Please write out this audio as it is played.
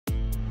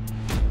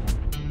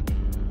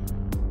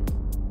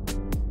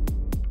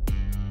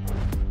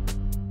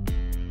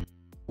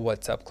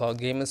What's up, cloud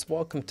gamers?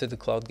 Welcome to the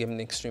Cloud Gaming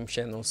Extreme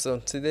channel. So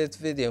in today's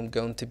video I'm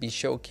going to be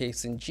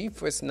showcasing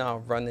Geforce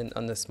Now running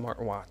on the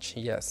smartwatch.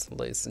 Yes,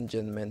 ladies and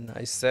gentlemen,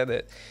 I said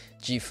it.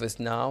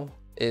 Geforce Now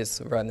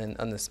is running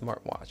on the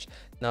smartwatch.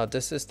 Now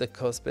this is the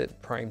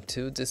Cuspid Prime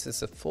 2. This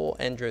is a full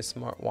Android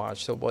smartwatch.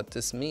 So what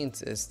this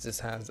means is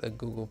this has a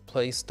Google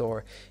Play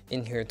Store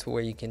in here to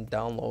where you can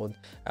download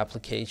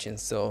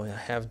applications. So I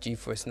have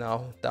Geforce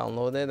Now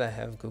downloaded, I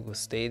have Google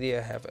Stadia,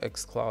 I have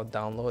xCloud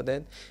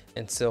downloaded,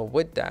 and so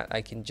with that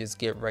I can just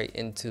get right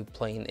into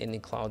playing any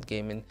cloud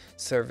gaming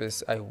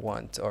service I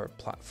want, or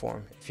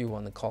platform if you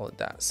want to call it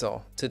that.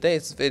 So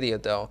today's video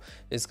though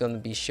is going to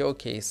be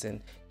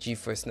showcasing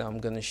Geforce Now. I'm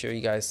going to show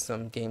you guys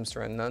some games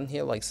running on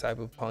here like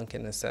Cyberpunk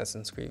and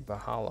Assasins Creed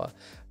Valhalla.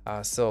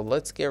 So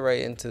let's get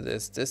right into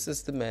this. This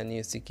is the menu.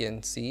 As you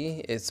can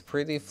see, it's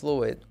pretty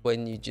fluid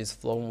when you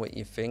just flow with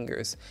your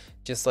fingers,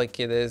 just like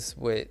it is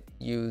with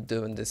you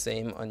doing the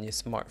same on your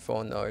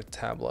smartphone or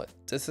tablet.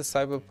 This is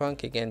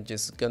Cyberpunk. Again,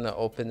 just gonna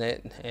open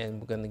it and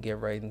we're gonna get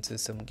right into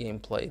some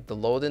gameplay. The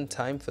loading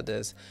time for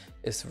this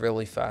is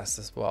really fast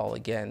as well.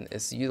 Again,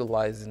 it's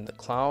utilizing the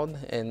cloud,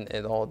 and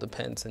it all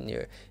depends on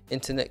your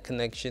internet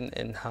connection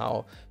and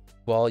how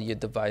well your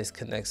device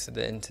connects to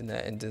the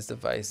internet, and this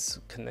device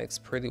connects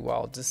pretty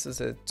well. This is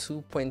a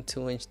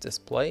 2.2-inch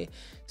display,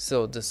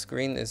 so the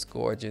screen is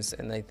gorgeous,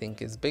 and I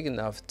think is big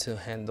enough to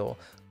handle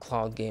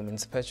cloud gaming,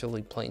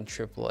 especially playing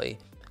AAA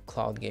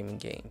cloud gaming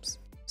games.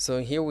 So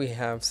here we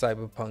have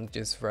Cyberpunk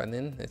just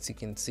running. As you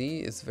can see,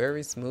 it's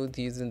very smooth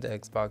using the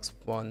Xbox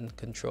One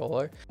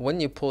controller.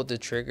 When you pull the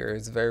trigger,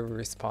 it's very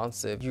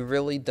responsive. You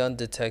really don't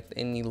detect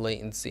any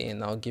latency,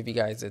 and I'll give you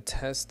guys a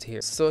test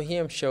here. So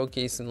here I'm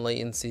showcasing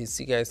latency.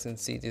 So you guys can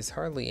see there's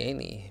hardly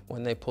any.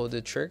 When I pull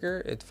the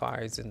trigger, it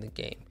fires in the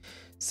game.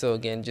 So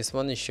again, just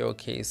want to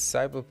showcase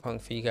Cyberpunk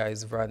for you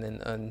guys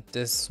running on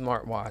this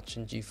smartwatch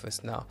and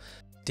Geforce Now.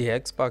 The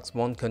Xbox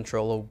One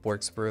controller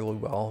works really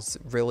well. It's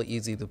really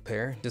easy to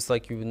pair, just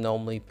like you would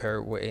normally pair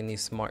it with any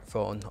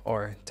smartphone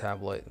or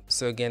tablet.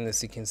 So again,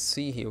 as you can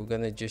see here, we're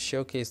gonna just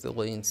showcase the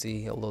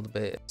latency a little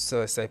bit.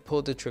 So as I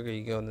pull the trigger,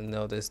 you're gonna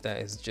notice that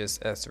it's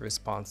just as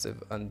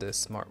responsive on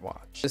this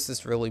smartwatch. This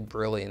is really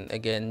brilliant,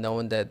 again,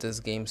 knowing that this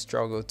game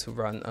struggled to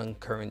run on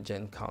current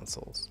gen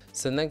consoles.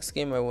 So next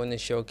game I want to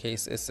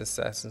showcase is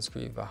Assassin's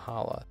Creed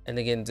Valhalla. And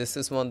again, this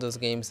is one of those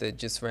games that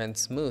just ran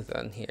smooth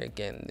on here.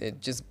 Again,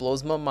 it just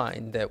blows my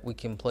mind that we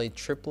can play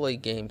AAA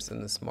games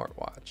in the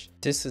smartwatch.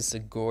 This is a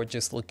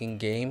gorgeous looking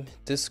game.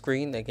 This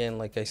screen, again,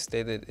 like I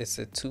stated, it's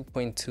a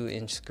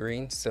 2.2-inch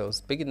screen, so it's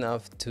big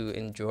enough to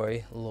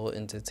enjoy a little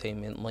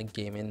entertainment like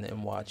gaming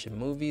and watching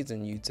movies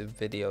and YouTube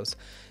videos.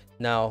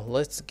 Now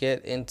let's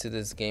get into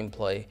this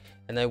gameplay,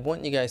 and I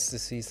want you guys to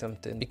see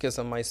something, because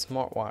on my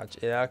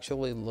smartwatch it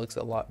actually looks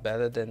a lot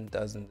better than it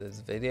does in this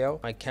video.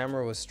 My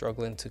camera was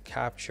struggling to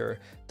capture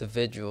the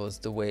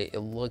visuals the way it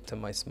looked on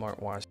my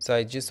smartwatch, so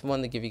I just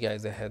want to give you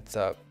guys a heads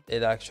up.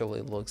 It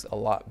actually looks a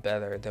lot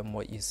better than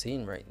what you're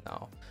seeing right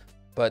now.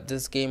 But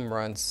this game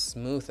runs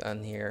smooth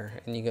on here,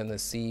 and you're gonna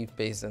see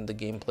based on the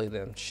gameplay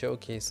that I'm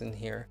showcasing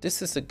here.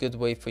 This is a good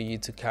way for you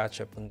to catch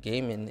up on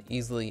gaming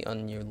easily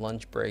on your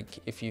lunch break.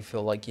 If you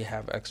feel like you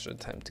have extra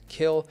time to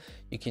kill,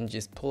 you can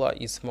just pull out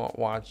your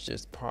smartwatch,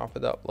 just prop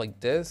it up like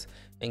this,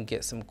 and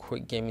get some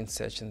quick gaming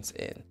sessions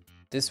in.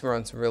 This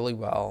runs really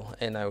well,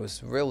 and I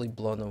was really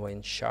blown away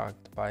and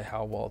shocked by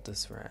how well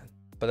this ran.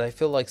 But I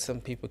feel like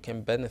some people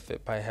can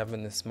benefit by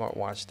having a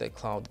smartwatch that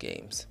cloud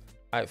games.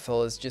 Alright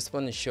fellas, just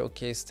want to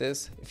showcase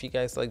this. If you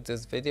guys like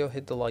this video,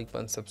 hit the like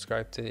button,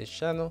 subscribe to this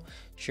channel,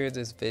 share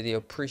this video.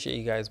 Appreciate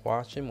you guys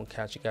watching. We'll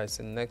catch you guys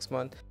in the next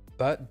one.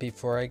 But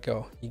before I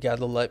go, you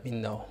gotta let me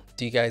know,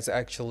 do you guys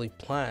actually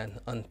plan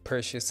on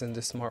purchasing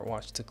the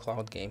smartwatch to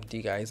cloud game? Do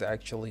you guys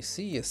actually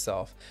see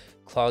yourself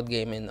cloud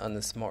gaming on the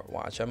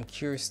smartwatch? I'm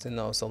curious to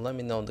know, so let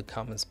me know in the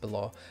comments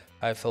below.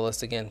 Alright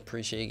fellas, again,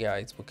 appreciate you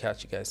guys. We'll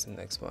catch you guys in the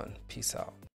next one. Peace out.